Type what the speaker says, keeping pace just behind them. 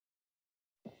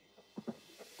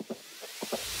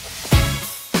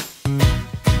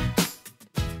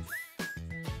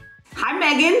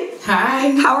Hi.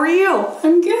 How are you?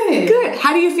 I'm good. Good.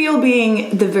 How do you feel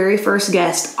being the very first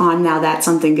guest on Now That's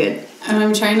Something Good?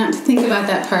 I'm trying not to think about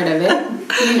that part of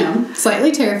it.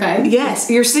 Slightly terrified.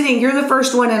 Yes. You're the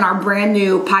first one in our brand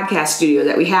new podcast studio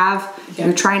that we have. Yeah.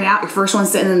 You're trying it out. Your first one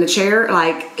sitting in the chair.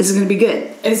 This is going to be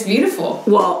good. It's beautiful.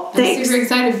 Well, thanks. I'm super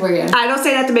excited for you. I don't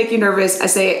say that to make you nervous. I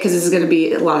say it because this is going to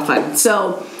be a lot of fun.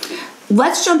 So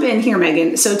let's jump in here,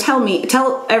 Megan. So tell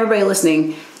everybody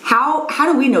listening, how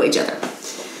do we know each other?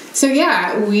 So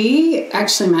we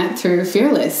actually met through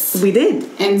Fearless. We did.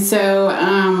 And so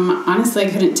honestly,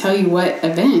 I couldn't tell you what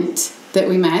event that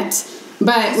we met,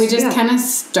 but we just kind of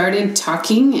started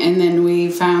talking, and then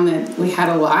we found that we had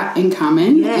a lot in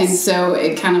common. Yes. And so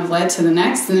it kind of led to the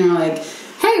next, and then we're like,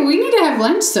 hey, we need to have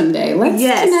lunch someday. Let's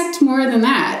connect more than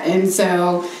that. And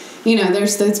so,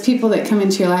 there's those people that come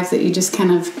into your life that you just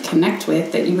kind of connect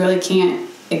with that you really can't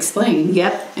explain.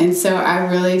 Yep. And so I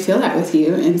really feel that with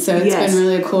you. And so it's been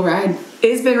really a cool ride.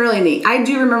 It's been really neat. I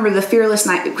do remember the Fearless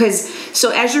night because,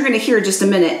 as you're going to hear in just a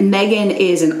minute, Megan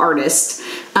is an artist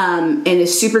and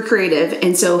is super creative.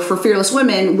 And so for Fearless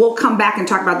Women, we'll come back and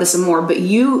talk about this some more, but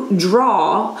you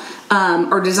draw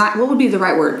or design. What would be the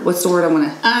right word? What's the word I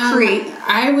want to create?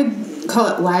 I would call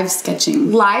it live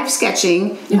sketching. Live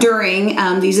sketching during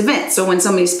these events. So when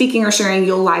somebody's speaking or sharing,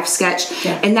 you'll live sketch.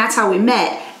 Yeah. And that's how we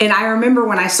met. And I remember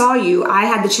when I saw you, I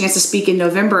had the chance to speak in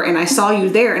November, and I saw you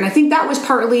there. And I think that was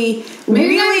partly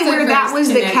really where that was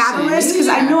the catalyst, because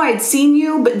I know I'd seen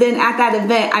you, but then at that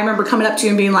event, I remember coming up to you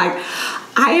and being like,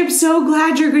 I am so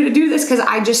glad you're going to do this, because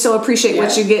I just so appreciate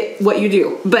what you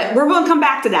do. But we're going to come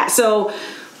back to that. So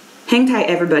hang tight,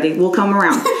 everybody. We'll come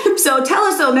around. So tell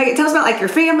us, though, Megan, tell us about your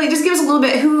family. Just give us a little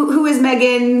bit. Who is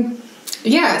Megan?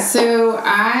 Yeah, so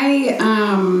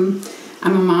I'm a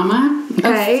mama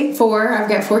of 4. I've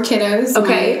got 4 kiddos.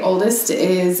 Okay. My oldest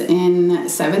is in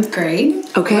 7th grade.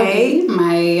 Okay.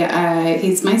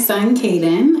 He's my son,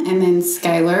 Caden, and then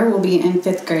Skylar will be in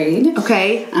 5th grade.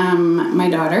 Okay. My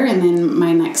daughter, and then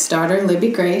my next daughter,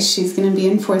 Libby Grace, she's going to be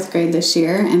in 4th grade this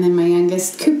year, and then my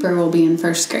youngest, Cooper, will be in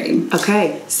 1st grade.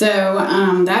 Okay. So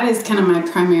that is kind of my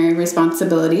primary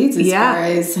responsibilities as far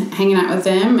as hanging out with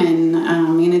them and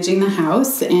managing the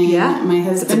house. And my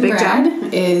husband,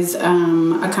 Brad, is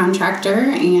a contractor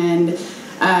and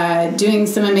doing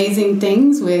some amazing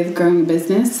things with growing a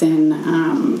business and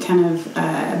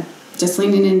just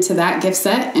leaning into that gift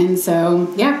set. And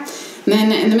so, And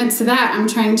then in the midst of that, I'm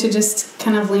trying to just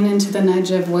kind of lean into the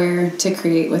nudge of where to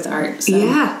create with art. So,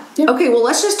 Okay, well,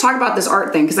 let's just talk about this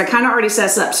art thing, because I kind of already set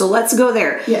us up. So let's go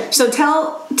there. Yeah. So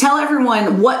tell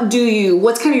everyone,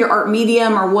 what's kind of your art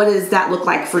medium, or what does that look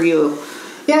like for you?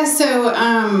 Yeah, so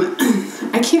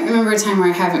I can't remember a time where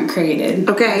I haven't created.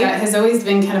 Okay. That has always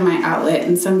been kind of my outlet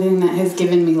and something that has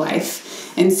given me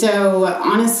life. And so,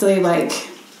 honestly,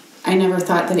 I never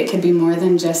thought that it could be more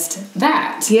than just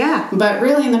that. Yeah. But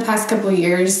really, in the past couple of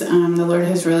years, the Lord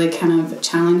has really kind of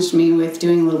challenged me with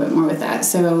doing a little bit more with that.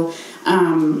 So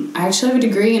I actually have a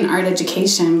degree in art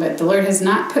education, but the Lord has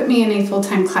not put me in a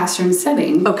full-time classroom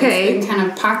setting. Okay. It's been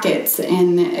kind of pockets,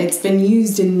 and it's been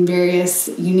used in various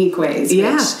unique ways.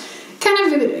 Yeah. Which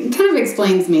kind of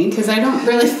explains me, because I don't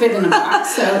really fit in a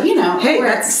box. So, hey, it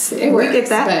works. We get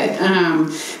that.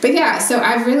 But yeah, so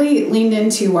I've really leaned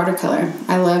into watercolor.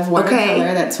 I love watercolor.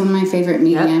 Okay. That's one of my favorite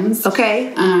mediums. Yep.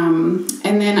 Okay.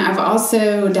 And then I've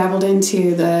also dabbled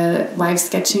into the live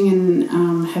sketching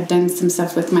and have done some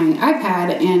stuff with my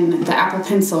iPad and the Apple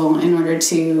Pencil in order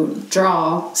to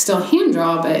still hand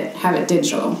draw, but have it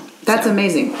digital. That's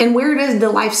amazing. And where does the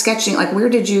live sketching,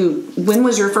 when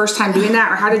was your first time doing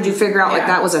that, or how did you figure out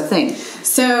that was a thing?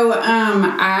 So,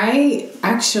 I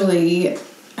actually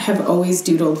have always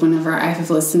doodled whenever I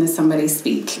have listened to somebody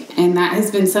speak. And that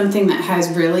has been something that has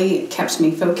really kept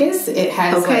me focused. It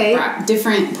has brought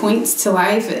different points to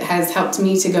life. It has helped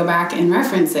me to go back and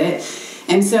reference it.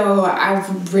 And so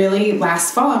I've really,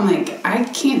 last fall, I'm like, I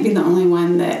can't be the only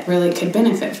one that really could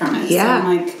benefit from it. Yeah. So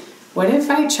I'm like, what if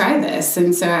I try this?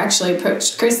 And so I actually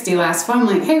approached Christy last fall. I'm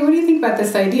like, hey, what do you think about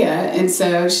this idea? And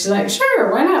so she's like,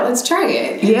 sure, why not? Let's try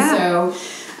it. And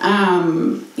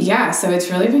so it's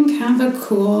really been kind of a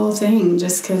cool thing,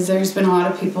 just because there's been a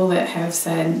lot of people that have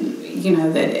said,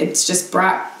 that it's just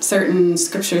brought certain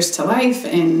scriptures to life,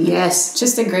 and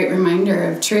just a great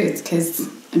reminder of truth, because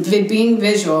being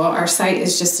visual, our sight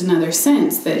is just another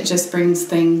sense that just brings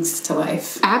things to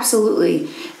life. Absolutely.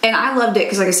 And I loved it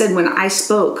because, like I said, when I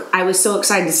spoke, I was so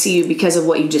excited to see you because of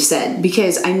what you just said.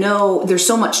 Because I know there's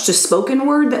so much just spoken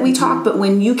word that we talk, but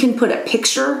when you can put a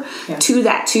picture to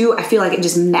that too, I feel like it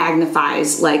just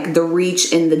magnifies like the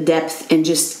reach and the depth and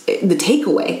just the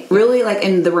takeaway, really, like,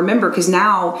 and the remember, because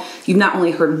now you've not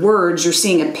only heard words, you're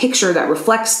seeing a picture that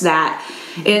reflects that.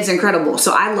 And it's incredible.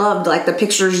 So I loved like the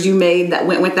pictures you made that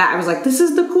went with that. I was like, this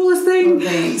is the coolest thing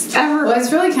ever. Well,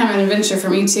 it's really kind of an adventure for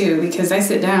me too, because I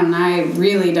sit down and I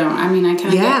really don't. I mean, I kind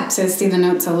of get to see the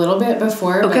notes a little bit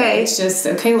before, but it's just,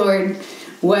 okay, Lord,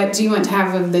 what do you want to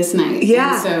have of this night?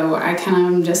 Yeah. And so I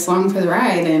kind of just long for the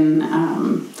ride,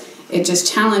 and it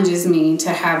just challenges me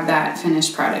to have that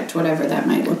finished product, whatever that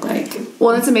might look like.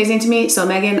 Well, that's amazing to me. So,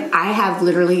 Megan, I have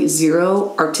literally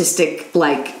zero artistic,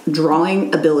 like,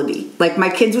 drawing ability. Like, my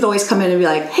kids would always come in and be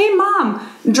like, hey, Mom,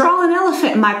 draw an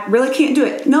elephant. I'm like, really can't do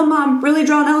it. No, Mom, really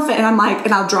draw an elephant. And I'm like,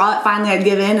 and I'll draw it. Finally, I'd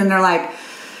give in. And they're like,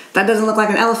 that doesn't look like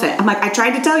an elephant. I'm like, I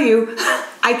tried to tell you,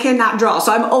 I cannot draw.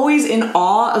 So I'm always in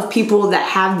awe of people that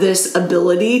have this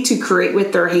ability to create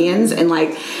with their hands and,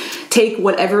 like, take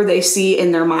whatever they see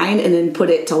in their mind and then put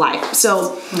it to life.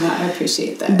 So I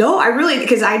appreciate that. No, I really,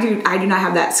 because I do not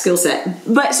have that skill set.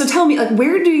 But so tell me, like,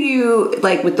 where do you,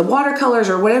 like, with the watercolors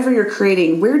or whatever you're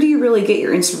creating, where do you really get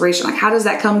your inspiration? Like, how does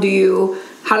that come to you?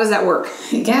 How does that work?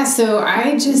 Yeah, so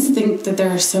I just think that there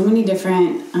are so many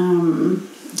different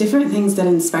things that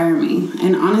inspire me.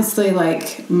 And honestly,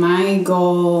 like, my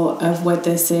goal of what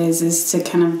this is to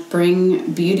kind of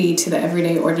bring beauty to the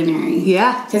everyday ordinary.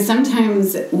 Yeah. Because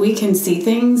sometimes we can see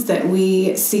things that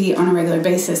we see on a regular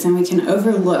basis and we can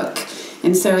overlook.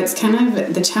 And so it's kind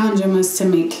of the challenge almost to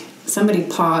make somebody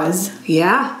pause.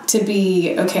 Yeah. To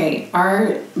be, okay,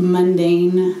 our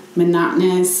mundane,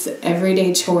 monotonous,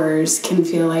 everyday chores can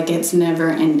feel like it's never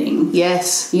ending.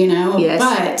 Yes. You know?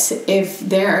 Yes. But if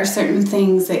there are certain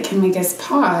things that can make us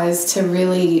pause to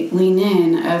really lean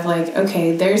in of like,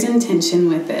 okay, there's intention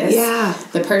with this. Yeah.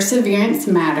 The perseverance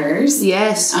matters.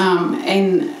 Yes.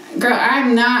 And girl,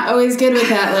 I'm not always good with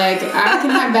that. Like, I can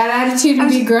have bad attitude and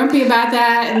be grumpy about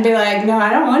that and be like, no, I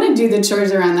don't want to do the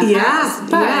chores around the house.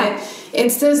 But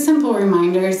it's those simple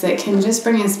reminders that can just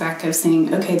bring us back of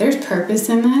saying, okay, there's purpose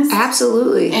in this.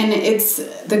 Absolutely. And it's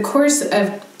the course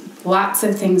of lots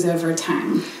of things over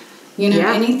time. You know,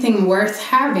 anything worth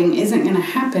having isn't going to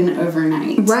happen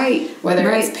overnight. Right.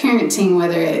 Whether it's parenting,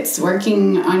 whether it's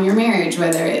working on your marriage,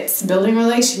 whether it's building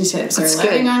relationships or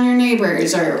loving on your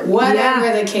neighbors or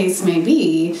whatever the case may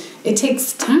be, it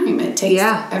takes time. It takes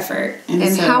effort.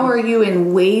 And so, how are you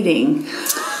in waiting?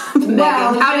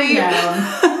 Well, how do you?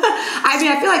 I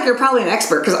mean, I feel like you're probably an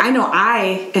expert because I know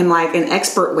I am like an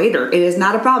expert waiter. It is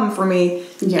not a problem for me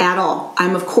at all.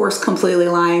 I'm, of course, completely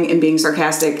lying and being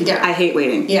sarcastic. Yeah. I hate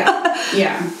waiting.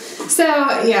 Yeah. So,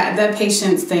 the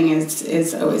patience thing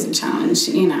is always a challenge,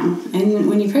 you know. And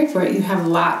when you pray for it, you have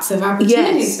lots of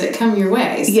opportunities that come your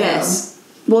way. So. Yes.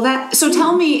 Well, so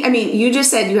tell me, I mean, you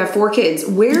just said you have 4 kids.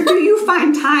 Where do you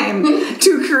find time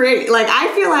to create? Like,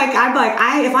 I feel like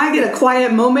if I get a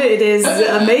quiet moment, it is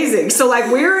amazing. So,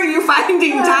 like, where are you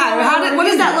finding time? What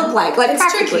does that look like? Like,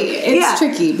 it's tricky. It's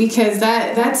tricky because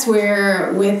that's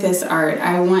where with this art,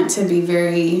 I want to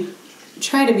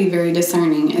try to be very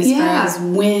discerning as far as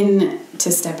when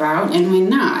to step out and when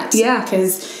not. Yeah.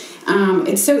 Because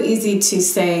it's so easy to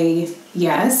say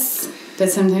yes, but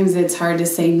sometimes it's hard to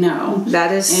say no.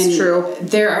 That is true.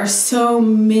 There are so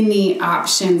many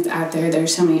options out there.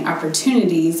 There's so many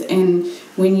opportunities. And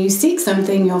when you seek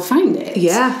something, you'll find it.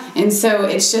 Yeah. And so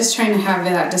it's just trying to have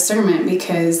that discernment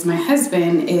because my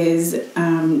husband is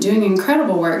doing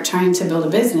incredible work trying to build a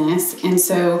business. And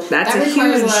so that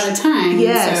requires a lot of time.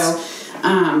 Yes.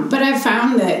 So, but I've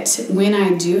found that when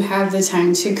I do have the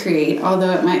time to create,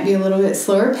 although it might be a little bit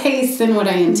slower paced than what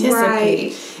I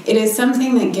anticipate, it is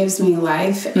something that gives me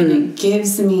life and it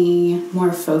gives me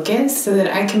more focus so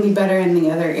that I can be better in the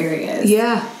other areas.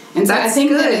 Yeah. And so I think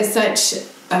that is such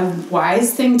a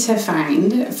wise thing to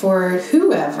find for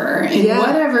whoever in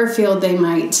whatever field they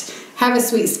might have a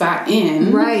sweet spot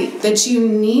in. Right. That you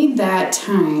need that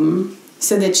time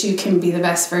so that you can be the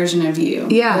best version of you.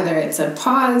 Yeah. Whether it's a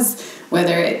pause,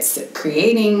 whether it's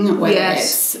creating, whether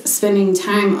it's spending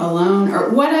time alone,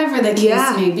 or whatever the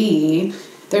case may be.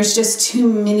 There's just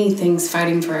too many things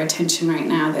fighting for our attention right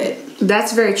now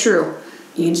that's very true.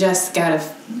 You just gotta,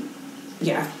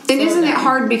 And isn't it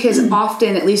hard because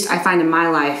often, at least I find in my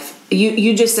life,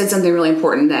 you just said something really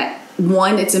important that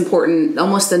one, it's important.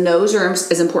 Almost the no's are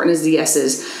as important as the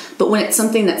yeses. But when it's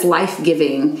something that's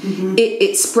life-giving,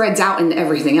 it spreads out into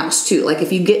everything else too. Like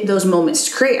if you get those moments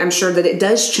to create, I'm sure that it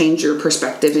does change your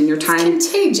perspective and your time.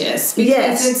 It's contagious.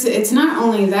 Because it's not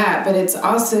only that, but it's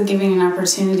also giving an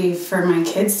opportunity for my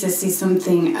kids to see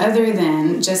something other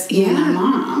than just being a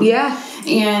mom. Yeah.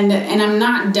 And I'm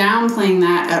not downplaying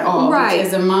that at all. Right.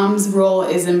 Because a mom's role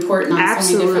is important on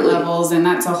so many different levels, and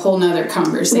that's a whole nother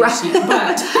conversation. Right.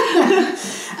 But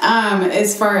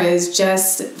as far as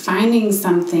just finding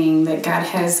something that God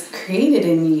has created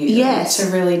in you to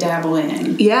really dabble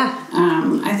in. Yeah.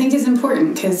 I think is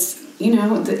important because,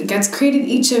 God's created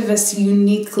each of us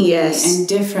uniquely and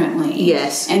differently.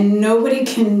 Yes. And nobody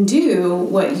can do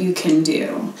what you can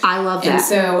do. I love that. And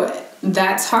so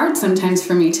that's hard sometimes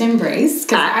for me to embrace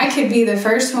because I could be the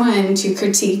first one to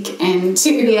critique and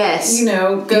to,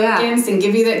 go against and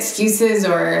give you the excuses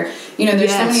or,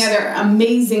 there's so many other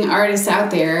amazing artists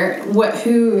out there. What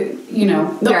can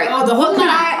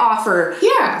I offer?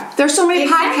 Yeah. There's so many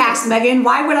podcasts, Megan.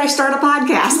 Why would I start a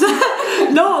podcast?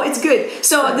 No, it's good.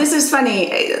 So this is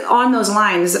funny. On those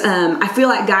lines, I feel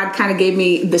like God kind of gave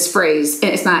me this phrase.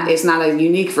 And it's not a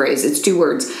unique phrase. It's 2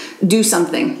 words. Do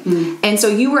something. And so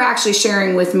you were actually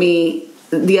sharing with me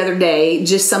the other day,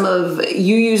 just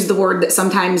you use the word that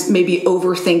sometimes maybe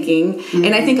overthinking.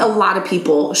 And I think a lot of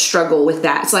people struggle with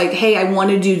that. It's like, hey, I want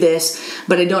to do this,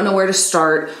 but I don't know where to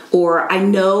start. Or I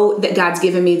know that God's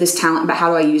given me this talent, but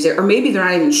how do I use it? Or maybe they're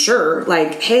not even sure.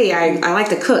 Like, hey, I like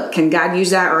to cook. Can God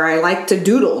use that? Or I like to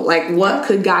doodle. Like, what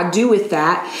could God do with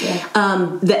that?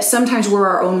 Yeah. That sometimes we're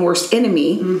our own worst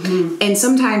enemy. And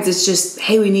sometimes it's just,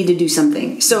 hey, we need to do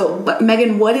something. So, but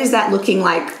Megan, what is that looking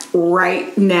like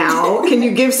right now? Can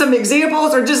you give some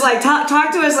examples or just like talk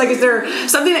to us? Like, is there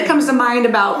something that comes to mind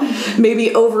about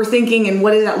maybe overthinking and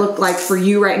what does that look like for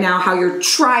you right now? How you're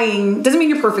trying, doesn't mean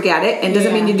you're perfect at it and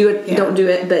doesn't mean you do it, don't do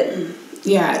it, but.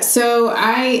 Yeah, so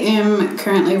I am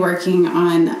currently working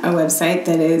on a website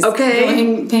that is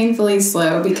going painfully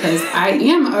slow because I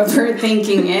am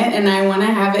overthinking it and I want to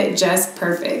have it just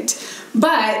perfect.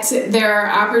 But there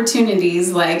are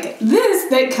opportunities like this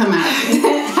that come out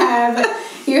that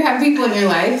you have people in your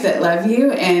life that love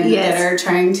you and that are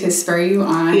trying to spur you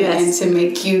on and to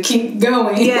make you keep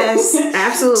going. Yes,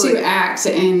 absolutely. To act.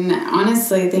 And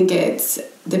honestly, I think it's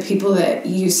the people that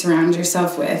you surround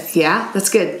yourself with. Yeah, that's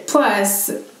good.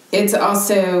 Plus, it's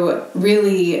also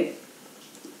really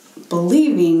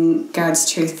believing God's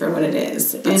truth for what it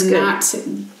is and not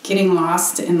getting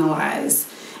lost in the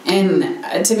lies.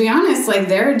 And to be honest, like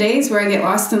there are days where I get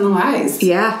lost in the lies.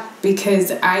 Yeah.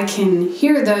 Because I can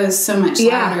hear those so much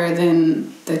louder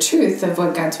than the truth of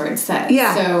what God's word says.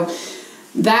 Yeah. So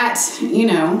that,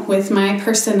 with my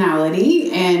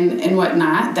personality and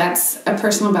whatnot, that's a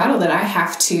personal battle that I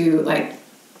have to like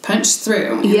punch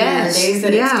through. And there are days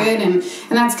that it's good. And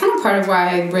that's kind of part of why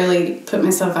I really put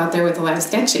myself out there with a lot of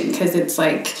sketching because it's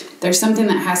like there's something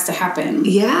that has to happen.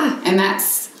 Yeah. And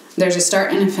there's a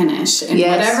start and a finish. And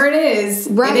whatever it is,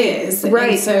 it is.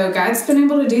 Right. And so God's been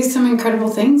able to do some incredible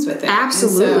things with it.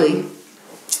 Absolutely. So,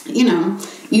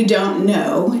 you don't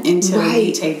know until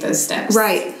you take those steps.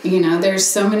 Right. There's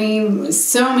so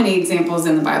many examples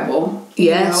in the Bible.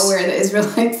 Where the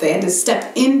Israelites, they had to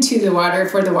step into the water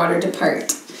for the water to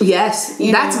part. Yes,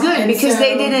 that's good because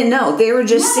they didn't know. They were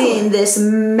just seeing this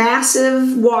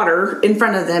massive water in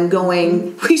front of them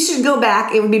going, we should go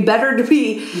back. It would be better to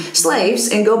be slaves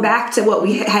and go back to what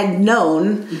we had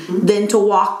known than to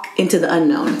walk into the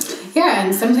unknown. Yeah,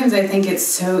 and sometimes I think it's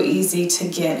so easy to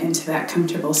get into that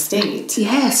comfortable state.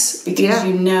 Yes. Because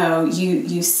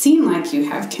you seem like you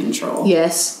have control.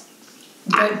 Yes.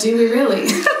 But do we really?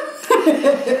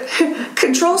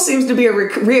 Control seems to be a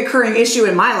reoccurring issue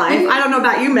in my life. I don't know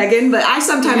about you, Megan, but I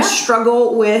sometimes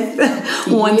struggle with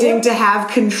wanting to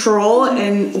have control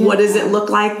and what does it look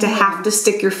like to have to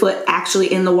stick your foot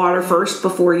actually in the water first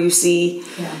before you see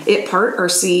it part or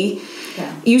see.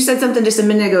 Yeah. You said something just a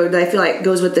minute ago that I feel like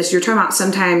goes with this. You're talking about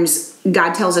sometimes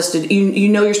God tells us to,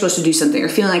 you're supposed to do something or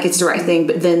feeling like it's the right thing,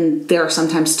 but then there are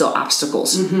sometimes still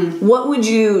obstacles. What would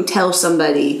you tell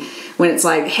somebody when it's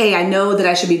like, hey, I know that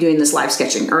I should be doing this live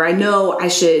sketching, or I know I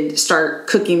should start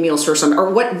cooking meals for some, or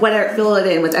whatever, fill it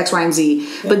in with X, Y, and Z.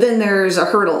 Yeah. But then there's a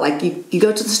hurdle. Like you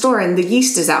go to the store and the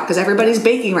yeast is out because everybody's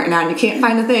baking right now and you can't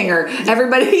find a thing, or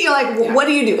everybody, what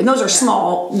do you do? And those are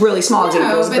small, really small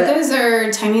examples. But those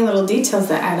are tiny little details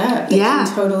that add up. That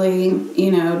can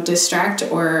totally, distract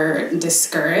or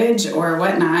discourage or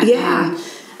whatnot. Yeah.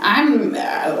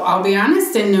 I'll be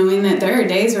honest in knowing that there are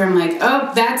days where I'm like,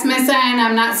 oh, that's my sign.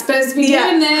 I'm not supposed to be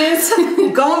doing this.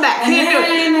 Going back.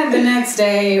 And then the next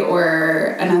day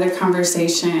or another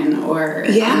conversation or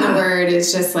in the Word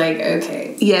is just like,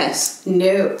 okay. Yes.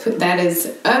 Nope. That is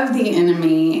of the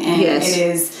enemy. And it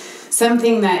is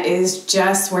something that is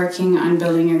just working on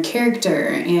building your character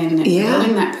and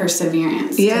building that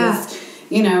perseverance. Yeah.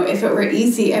 If it were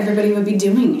easy, everybody would be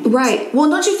doing it. Right. Well,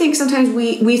 don't you think sometimes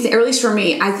we or at least for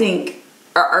me, I think,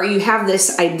 or you have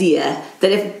this idea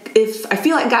that if I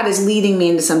feel like God is leading me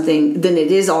into something, then it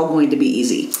is all going to be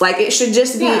easy. Like it should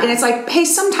just be, and it's like, hey,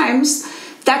 sometimes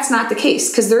that's not the case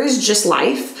because there is just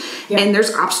life and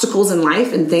there's obstacles in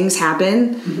life and things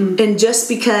happen. Mm-hmm. And just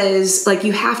because like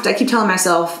I keep telling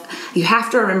myself, you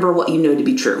have to remember what you know to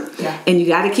be true. Yeah. And you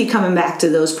got to keep coming back to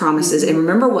those promises and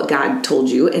remember what God told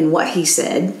you and what he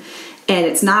said. And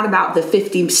it's not about the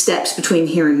 50 steps between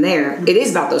here and there. Mm-hmm. It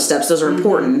is about those steps. Those are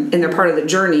important and they're part of the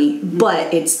journey,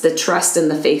 but it's the trust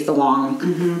and the faith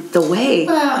along the way.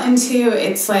 Well, and too,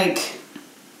 it's like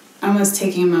almost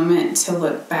taking a moment to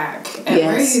look back at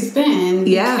where you've been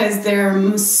because there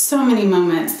are so many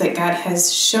moments that God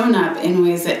has shown up in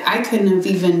ways that I couldn't have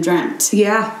even dreamt.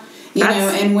 Yeah.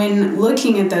 And when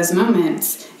looking at those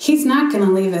moments, he's not going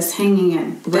to leave us hanging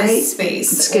at this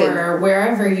space or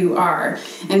wherever you are.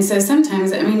 And so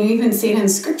sometimes, you even see it in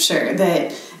Scripture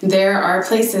that there are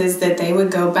places that they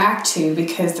would go back to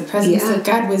because the presence of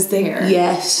God was there.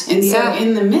 Yes. And so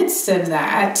in the midst of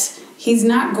that, he's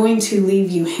not going to leave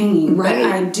you hanging. Right.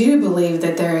 But I do believe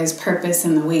that there is purpose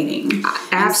in the waiting.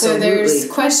 Absolutely. And so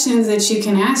there's questions that you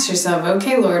can ask yourself.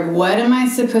 Okay, Lord, what am I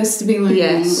supposed to be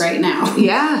learning right now?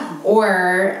 Yeah.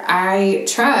 Or I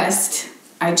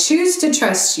choose to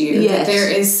trust you that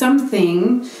there is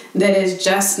something that is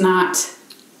just not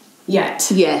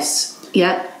yet. Yes.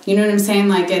 Yep. You know what I'm saying?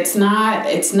 Like it's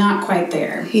not quite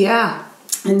there. Yeah.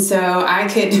 And so I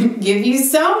could give you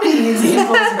so many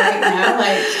examples right now.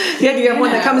 Like, do you have one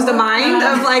that comes to mind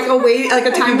of like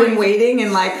a time when waiting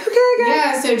and like, okay,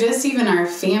 yeah. So just even our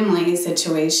family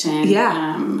situation.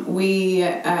 Yeah. We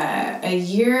a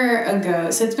year ago,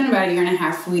 so it's been about a year and a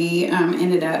half. We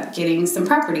ended up getting some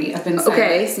property up in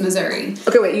Silex, Missouri.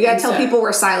 Okay, wait. You got to tell people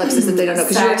where Silex is if they don't know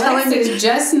because you were telling me it's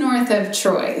just north of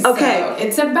Troy. Okay, so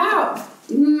it's about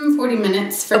 40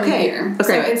 minutes from here.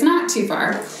 Okay, so it's not too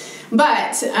far.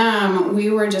 But we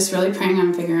were just really praying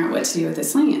on figuring out what to do with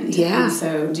this land. Yeah. And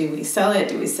so do we sell it?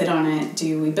 Do we sit on it?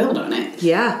 Do we build on it?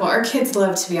 Yeah. Well, our kids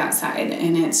love to be outside.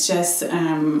 And it's just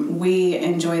we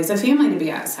enjoy as a family to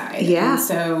be outside. Yeah. And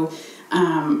so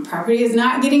property is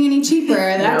not getting any cheaper.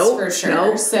 That's for sure.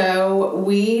 Nope. So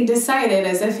we decided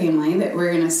as a family that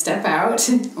we're going to step out.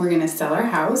 We're going to sell our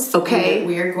house. Okay.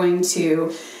 We are going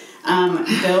to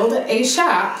build a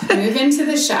shop, move into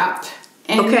the shop.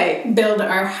 And build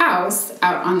our house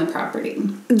out on the property.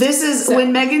 This is,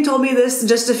 when Megan told me this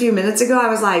just a few minutes ago, I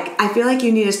was like, I feel like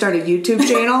you need to start a YouTube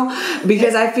channel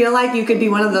because I feel like you could be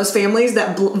one of those families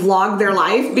that vlog their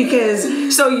life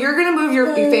because, so you're going to move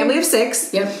your family of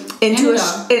 6 into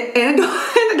and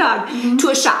a dog to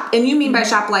a shop. And you mean by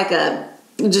shop like a,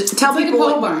 just tell people. Like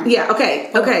a pole barn. Yeah,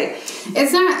 okay.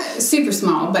 It's not super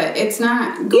small, but it's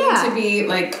not going to be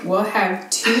like, we'll have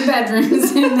 2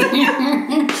 bedrooms in there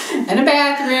and a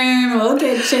bathroom, a little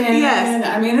kitchen.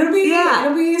 Yes.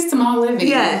 It'll be small living.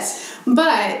 Yes.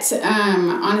 But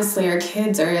honestly, our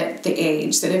kids are at the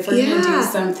age that if we're going to do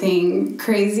something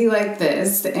crazy like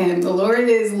this, and the Lord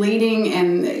is leading,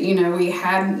 and we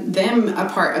had them a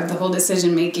part of the whole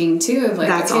decision making too. Of like,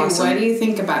 that's awesome. What do you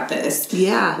think about this?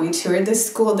 Yeah, we toured the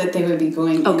school that they would be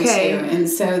going into, and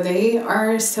so they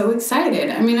are so excited.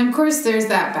 Of course, there's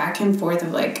that back and forth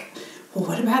of like, well,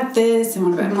 what about this? And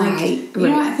what about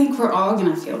I think we're all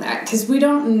going to feel that because we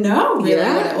don't know really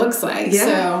what it looks like.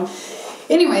 Yeah. So.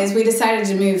 Anyways, we decided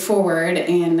to move forward,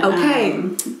 and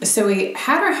so we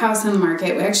had our house on the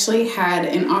market. We actually had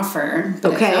an offer,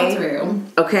 but it fell through.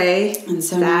 Okay, and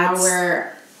so now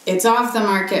it's off the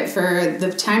market for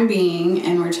the time being,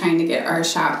 and we're trying to get our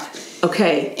shop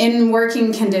in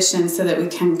working condition so that we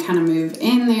can kind of move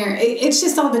in there. It's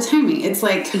just all the timing. It's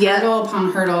like hurdle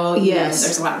upon hurdle. Yes,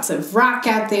 there's lots of rock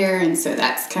out there, and so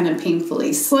that's kind of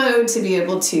painfully slow to be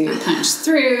able to punch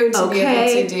through to be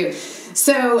able to do.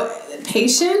 So.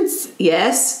 Patience,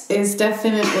 is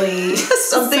definitely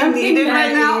something needed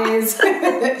right now. Is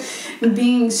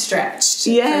being stretched,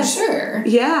 for sure.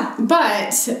 Yeah,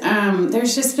 but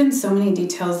there's just been so many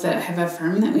details that have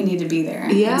affirmed that we need to be there.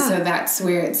 Yeah, and so that's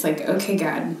where it's like, okay,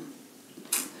 God,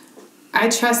 I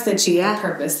trust that you have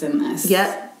purpose in this.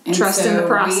 Yep. And trust in the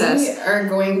process. We are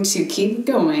going to keep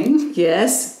going.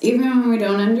 Yes. Even when we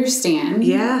don't understand.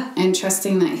 Yeah. And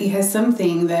trusting that he has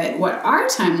something that what our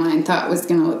timeline thought was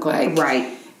going to look like.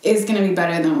 Right. Is going to be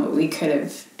better than what we could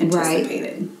have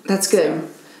anticipated. Right. That's good.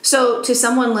 So to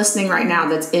someone listening right now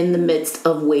that's in the midst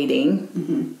of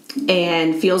waiting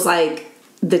and feels like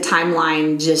the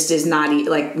timeline just is not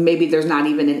like maybe there's not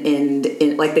even an end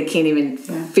in, like they can't even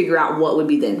figure out what would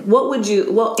be then.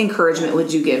 What encouragement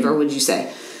would you give or would you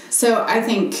say? So I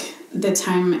think the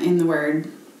time in the Word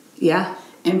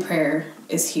and prayer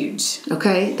is huge.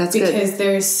 Okay, that's good. Because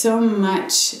there's so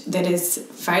much that is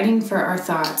fighting for our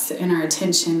thoughts and our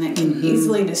attention that can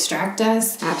easily distract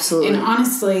us. Absolutely. And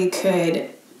honestly could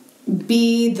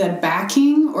be the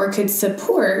backing or could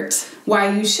support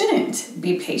why you shouldn't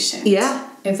be patient. Yeah.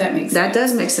 If that makes sense. That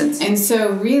does make sense. And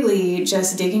so really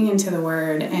just digging into the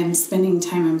Word and spending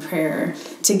time in prayer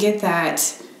to get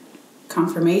that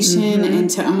confirmation and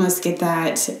to almost get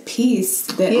that peace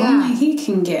that only he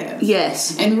can give.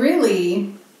 Yes. And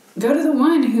really go to the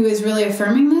one who is really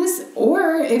affirming this,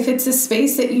 or if it's a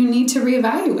space that you need to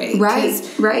reevaluate.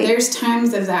 Right. There's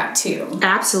times of that too.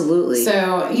 Absolutely.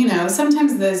 So,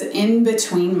 sometimes those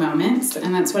in-between moments,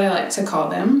 and that's what I like to call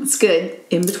them. It's good.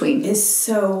 In between. Is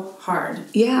so hard.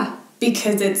 Yeah.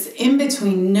 Because it's in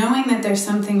between knowing that there's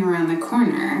something around the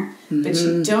corner, but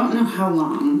you don't know how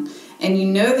long. And you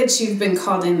know that you've been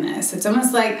called in this. It's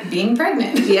almost like being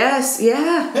pregnant. Yes,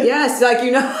 yeah, yes. Like,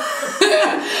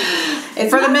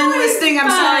 for the men listening,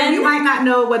 I'm sorry, you might not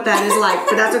know what that is like,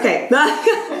 but that's okay.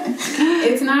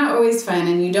 It's not always fun,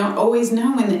 and you don't always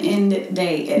know when the end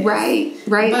day is. Right.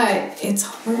 But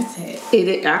it's worth it.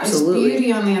 It absolutely. There's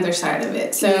beauty on the other side of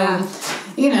it. So,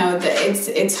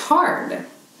 it's hard,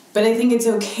 but I think it's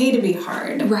okay to be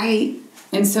hard. Right.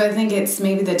 And so I think it's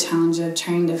maybe the challenge of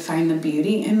trying to find the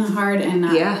beauty in the hard and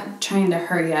not trying to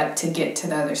hurry up to get to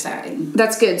the other side.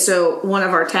 That's good. So one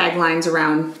of our taglines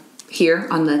around here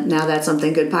on the Now That's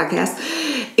Something Good podcast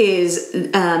is,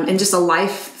 and just a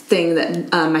life thing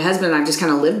that my husband and I just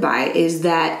kind of live by, is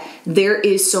that there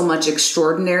is so much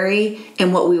extraordinary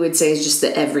in what we would say is just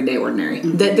the everyday ordinary.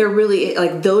 That they're really,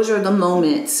 like, those are the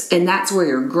moments, and that's where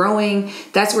you're growing,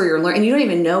 that's where you're learning, and you don't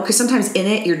even know, because sometimes in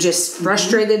it you're just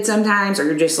frustrated sometimes, or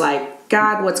you're just like,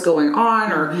 God, what's going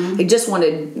on? Or I just want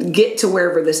to get to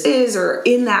wherever this is, or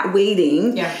in that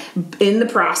waiting, in the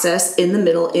process, in the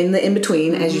middle, in the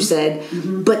in-between, as you said.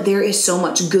 But there is so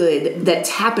much good that's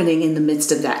happening in the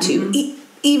midst of that too.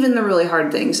 Even the really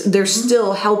hard things, they're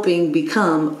still helping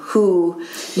become who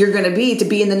you're going to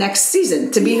be in the next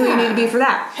season, to be who you need to be for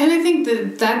that. And I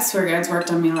think that's where God's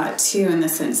worked on me a lot too, in the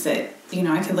sense that,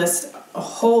 I could list a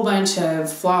whole bunch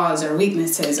of flaws or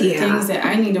weaknesses or things that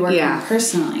I need to work on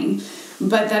personally.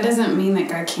 But that doesn't mean that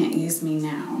God can't use me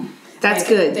now. That's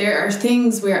good. There are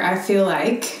things where I feel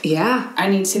like I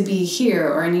need to be here,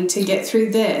 or I need to get through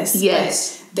this.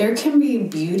 Yes. But there can be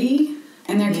beauty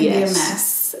and there can be a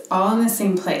mess all in the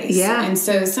same place. Yeah. And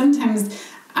so sometimes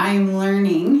I'm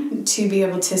learning to be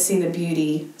able to see the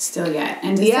beauty still yet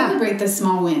and to celebrate the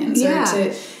small wins.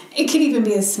 Or it could even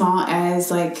be as small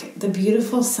as like the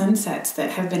beautiful sunsets that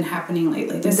have been happening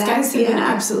lately. The skies have been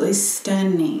absolutely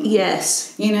stunning.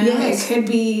 Yes. It could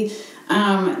be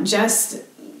just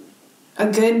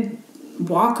a good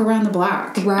walk around the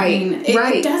block. Right.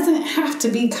 It doesn't have to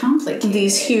be complicated.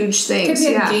 These huge things. It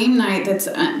could be a game night that's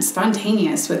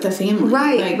spontaneous with the family.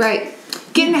 Right.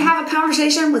 Getting to have a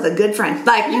conversation with a good friend.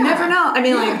 You never know.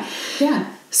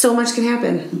 So much can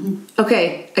happen.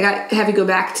 Okay, I got to have you go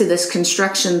back to this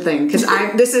construction thing, because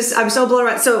I'm so blown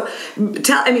away. So,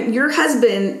 your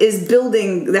husband is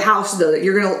building the house though that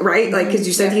you're gonna because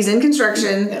you said he's in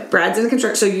construction. Brad's in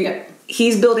construction, so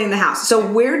he's building the house. So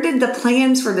where did the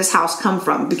plans for this house come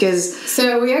from?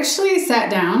 So we actually sat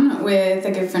down with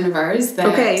a good friend of ours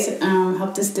that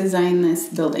helped us design this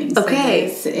building.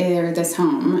 This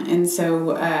home, and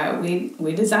so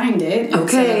we designed it. And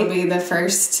so it'll be the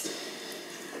first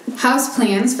house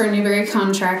plans for Newberry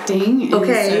Contracting.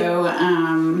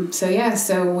 And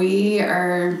so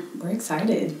we're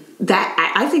excited.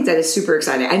 I think that is super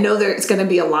exciting. I know it's going to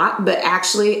be a lot, but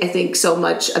actually I think so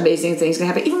much amazing things can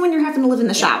happen, even when you're having to live in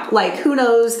the shop. Who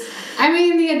knows?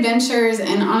 The adventures,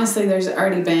 and honestly, there's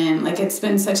already been, it's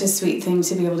been such a sweet thing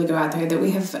to be able to go out there that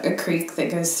we have a creek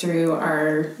that goes through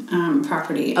our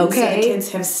property. And so the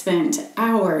kids have spent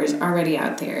hours already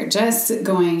out there just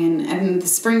going, and in the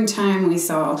springtime we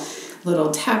saw little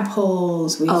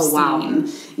tadpoles. We've seen,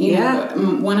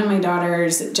 one of my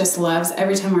daughters just loves,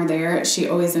 every time we're there, she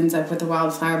always ends up with a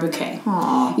wildflower bouquet.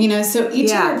 Aww. So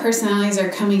each of our personalities are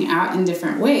coming out in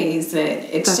different ways,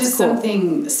 that it's just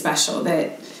something special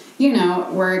that,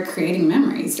 we're creating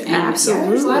memories. And Absolutely.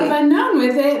 there's a lot of unknown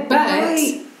with it, but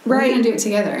we're going to do it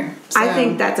together. So. I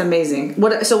think that's amazing.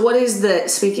 What is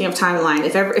speaking of timeline,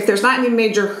 if there's not any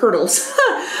major hurdles,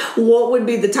 what would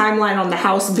be the timeline on the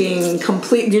house being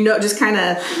complete? Just kind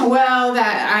of... Well,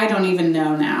 that I don't even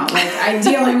know now. Like,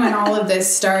 ideally, when all of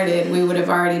this started, we would have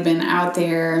already been out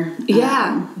there.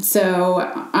 Yeah.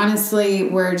 So, honestly,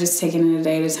 we're just taking it a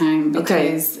day at a time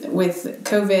because with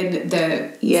COVID,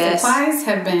 the supplies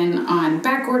have been on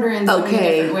back order in so many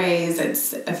different ways.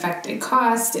 It's affected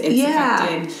cost. It's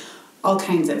affected all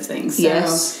kinds of things.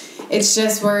 So, it's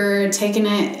just we're taking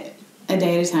it a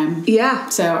day at a time. Yeah.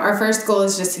 So our first goal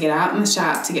is just to get out in the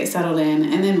shop, to get settled in,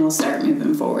 and then we'll start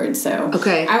moving forward. So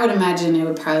I would imagine it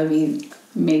would probably be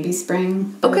maybe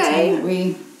spring by the time that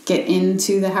we get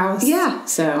into the house. Yeah.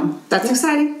 So that's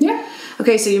exciting. Yeah.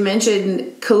 Okay, so you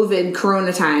mentioned COVID,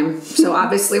 Corona time. So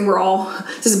obviously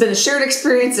this has been a shared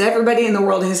experience that everybody in the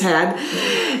world has had.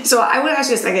 So I would ask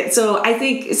you a second. So I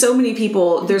think so many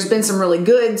people, there's been some really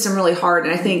good, some really hard,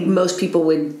 and I think most people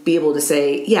would be able to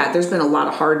say, yeah, there's been a lot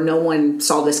of hard. No one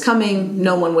saw this coming.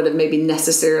 No one would have maybe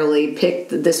necessarily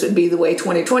picked that this would be the way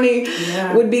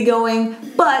 2020 would be going.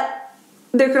 But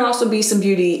there could also be some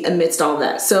beauty amidst all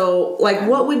that. So,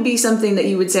 what would be something that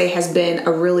you would say has been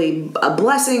a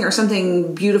blessing or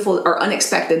something beautiful or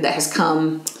unexpected that has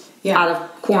come out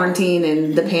of quarantine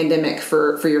and the pandemic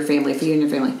for your family, for you and your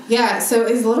family? Yeah, so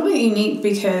it's a little bit unique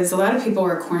because a lot of people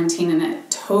were quarantined and it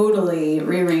totally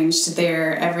rearranged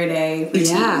their everyday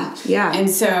routine. Yeah. And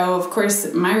so, of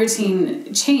course, my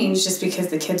routine changed just because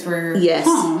the kids were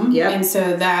home. Yep. And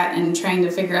so that and trying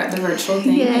to figure out the virtual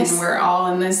thing and we're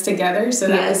all in this together. So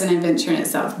that was an adventure in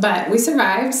itself. But we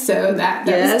survived, so that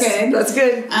was good. That's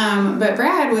good. But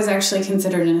Brad was actually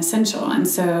considered an essential. And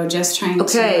so just trying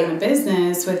to run a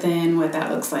business within what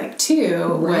that looks like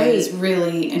too was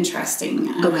really interesting.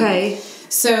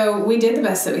 So we did the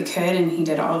best that we could, and he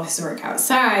did all of his work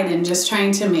outside and just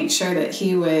trying to make sure that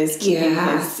he was keeping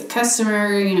his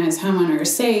customer, his homeowner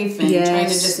safe and trying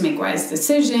to just make wise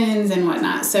decisions and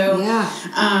whatnot. So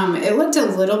it looked a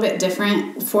little bit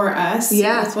different for us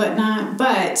with whatnot,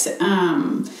 but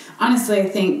honestly, I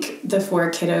think the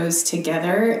 4 kiddos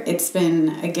together, it's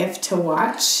been a gift to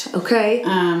watch.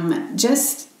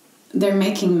 They're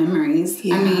making memories.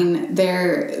 I mean,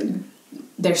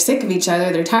 they're sick of each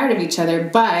other, they're tired of each other,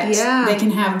 but they can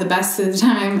have the best of the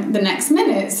time the next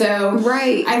minute. So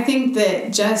I think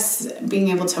that just being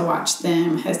able to watch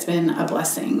them has been a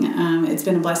blessing. It's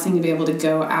been a blessing to be able to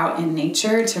go out in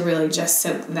nature to really just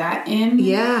soak that in.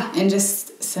 And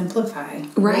just simplify.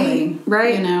 Really.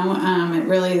 It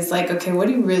really is like, okay, what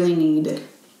do you really need?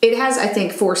 It has, I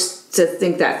think, forced to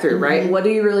think that through, right? What do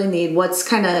you really need?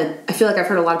 What's I feel like I've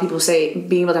heard a lot of people say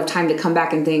being able to have time to come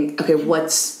back and think, okay,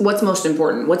 what's most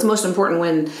important? What's most important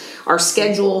when our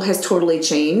schedule has totally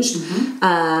changed?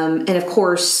 And of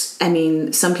course, I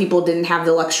mean, some people didn't have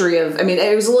the luxury of,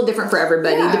 it was a little different for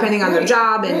everybody, depending on their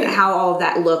job and how all of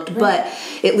that looked. But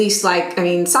at least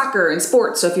soccer and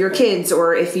sports. So if you're kids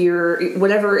or if you're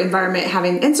whatever environment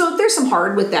and so there's some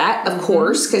hard with that, of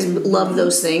course, because love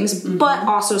those things, but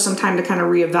also some time to kind of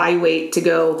reevaluate to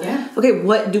go, okay,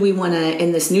 what do we want to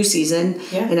in this new season?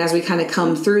 And as we kind of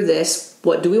come through this,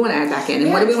 what do we want to add back in?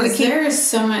 And what do we want to keep? There is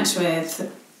so much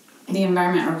with the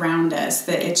environment around us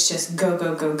that it's just go,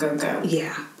 go, go, go, go.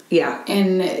 Yeah.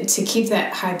 And to keep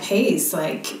that high pace,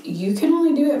 you can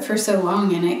only do it for so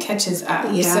long and it catches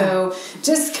up. So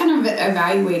just kind of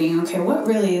evaluating, okay, what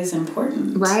really is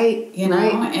important?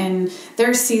 And there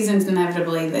are seasons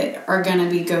inevitably that are going to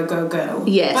be go, go, go.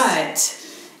 But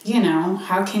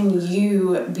how can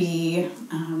you be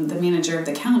the manager of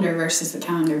the calendar versus the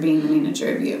calendar being the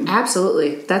manager of you?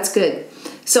 Absolutely. That's good.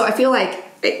 So I feel like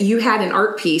you had an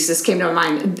art piece, this came to my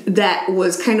mind, that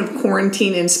was kind of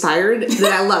quarantine inspired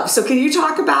that I love. So can you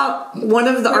talk about one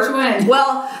of the art? One?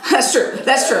 Well, that's true.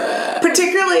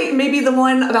 Particularly maybe the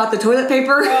one about the toilet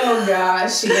paper. Oh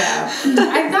gosh, yeah.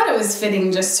 I thought it was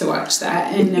fitting just to watch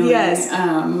that and knowing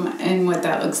and what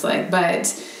that looks like.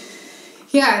 But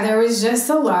yeah, there was just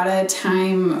a lot of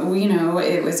time,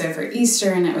 it was over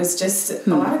Easter and it was just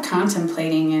a lot of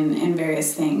contemplating and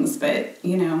various things. But,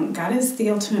 God is the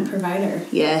ultimate provider.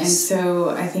 Yes. And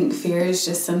so I think fear is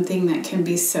just something that can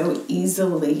be so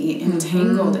easily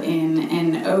entangled in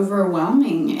and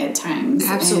overwhelming at times.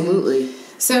 Absolutely. And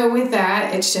so with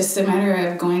that, it's just a matter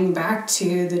of going back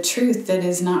to the truth that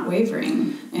is not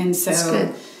wavering. And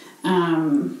so,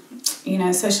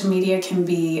 social media can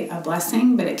be a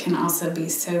blessing, but it can also be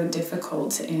so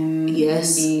difficult and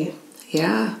be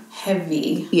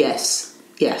heavy. Yes.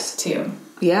 Too.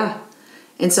 Yeah.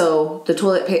 And so the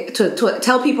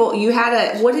tell people you had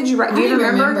a, what did you write? Do you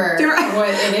remember? What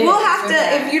it is. We'll have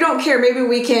to, if you don't care, maybe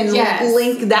we can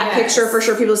link that picture for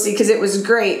sure people to see, because it was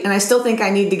great. And I still think I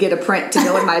need to get a print to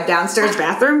go in my downstairs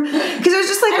bathroom, because it was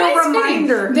just like a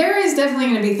reminder. There is definitely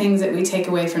going to be things that we take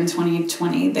away from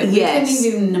 2020 that we couldn't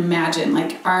even imagine.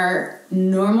 Like our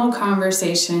normal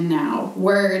conversation now,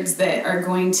 words that are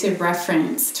going to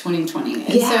reference 2020.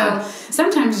 And so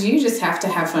sometimes you just have to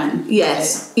have fun.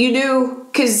 Yes, you do.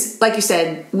 Because, like you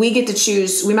said, we get to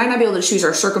choose. We might not be able to choose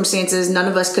our circumstances. None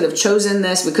of us could have chosen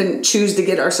this. We couldn't choose to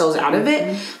get ourselves out of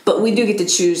it. But we do get to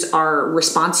choose our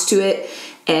response to it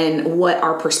and what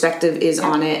our perspective is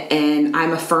on it. And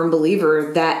I'm a firm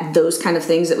believer that those kind of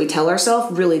things that we tell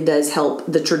ourselves really does help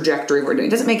the trajectory we're doing.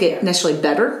 It doesn't make it necessarily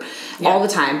better all the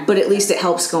time, but at least it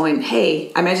helps going,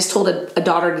 hey, I just told a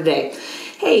daughter today,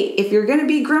 hey, if you're going to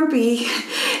be grumpy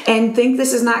and think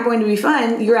this is not going to be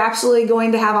fun, you're absolutely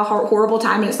going to have a horrible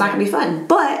time and it's not going to be fun.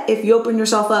 But if you open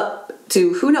yourself up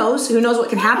to who knows what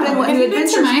can happen, what new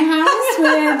adventures. To my house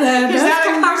with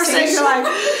those conversations, you're like,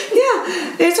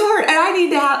 it's hard. And I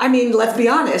need to have, let's be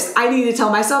honest, I need to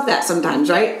tell myself that sometimes,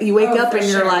 right? You wake up and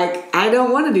you're like, I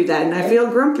don't want to do that. And I feel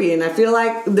grumpy and I feel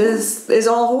like this is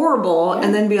all horrible.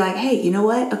 And then be like, hey, you know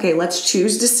what? Okay, let's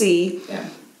choose to see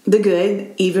the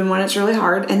good, even when it's really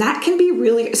hard. And that can be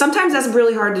sometimes that's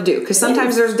really hard to do, because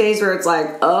sometimes there's days where it's like,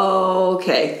 oh,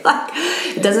 okay, like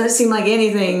it doesn't seem like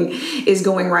anything is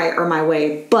going right or my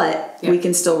way, but we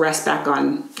can still rest back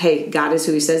on, hey, God is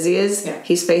who he says he is.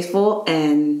 He's faithful,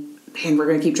 and we're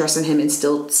going to keep trusting him and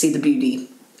still see the beauty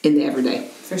in the everyday.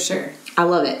 For sure. I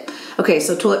love it. Okay,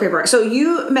 so toilet paper art. So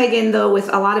you, Megan, though,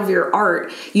 with a lot of your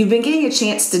art, you've been getting a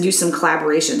chance to do some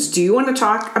collaborations. Do you want to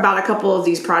talk about a couple of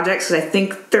these projects? Because I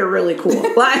think they're really cool.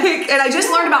 And I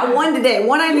just learned about one today,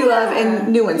 one I knew of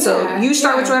and new one. So you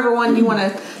start with whichever one you want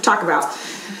to talk about.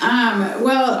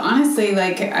 Well, honestly,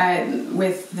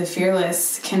 with the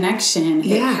Fearless connection,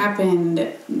 it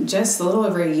happened just a little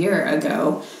over a year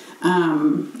ago.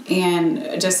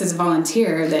 And just as a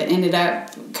volunteer that ended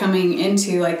up coming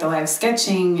into the live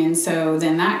sketching. And so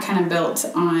then that kind of built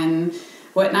on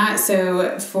whatnot.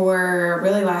 So for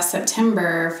really last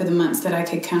September, for the months that I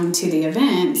could come to the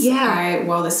event,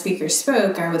 while the speaker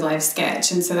spoke, I would live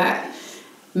sketch. And so that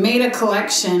made a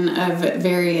collection of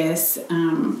various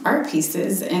art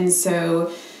pieces. And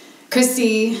so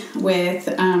Christy with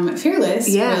Fearless,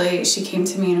 really, she came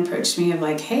to me and approached me of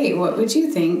hey, what would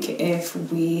you think if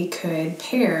we could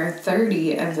pair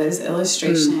 30 of those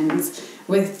illustrations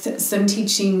with some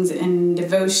teachings and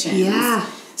devotions? Yeah.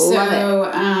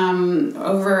 So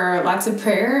over lots of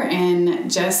prayer and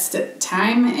just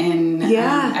time and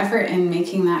effort in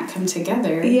making that come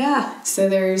together. Yeah. So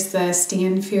there's the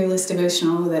Stand Fearless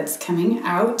Devotional that's coming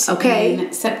out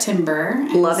in September.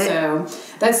 Love it. So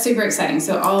that's super exciting.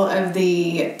 So all of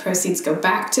the proceeds go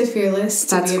back to Fearless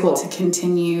to be able to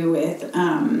continue with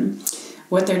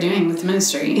what they're doing with the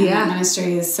ministry. And that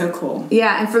ministry is so cool.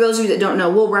 Yeah, and for those of you that don't know,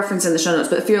 we'll reference in the show notes,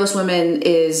 but Fearless Women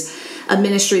is a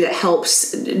ministry that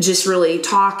helps just really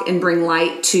talk and bring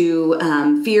light to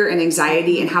fear and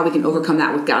anxiety and how we can overcome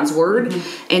that with God's Word.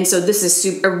 And so this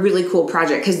is a really cool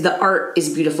project because the art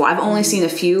is beautiful. I've only seen a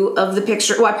few of the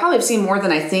pictures. Well, I probably have seen more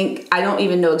than I think. I don't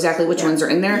even know exactly which ones are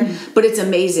in there, but it's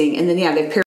amazing. And then, they've paired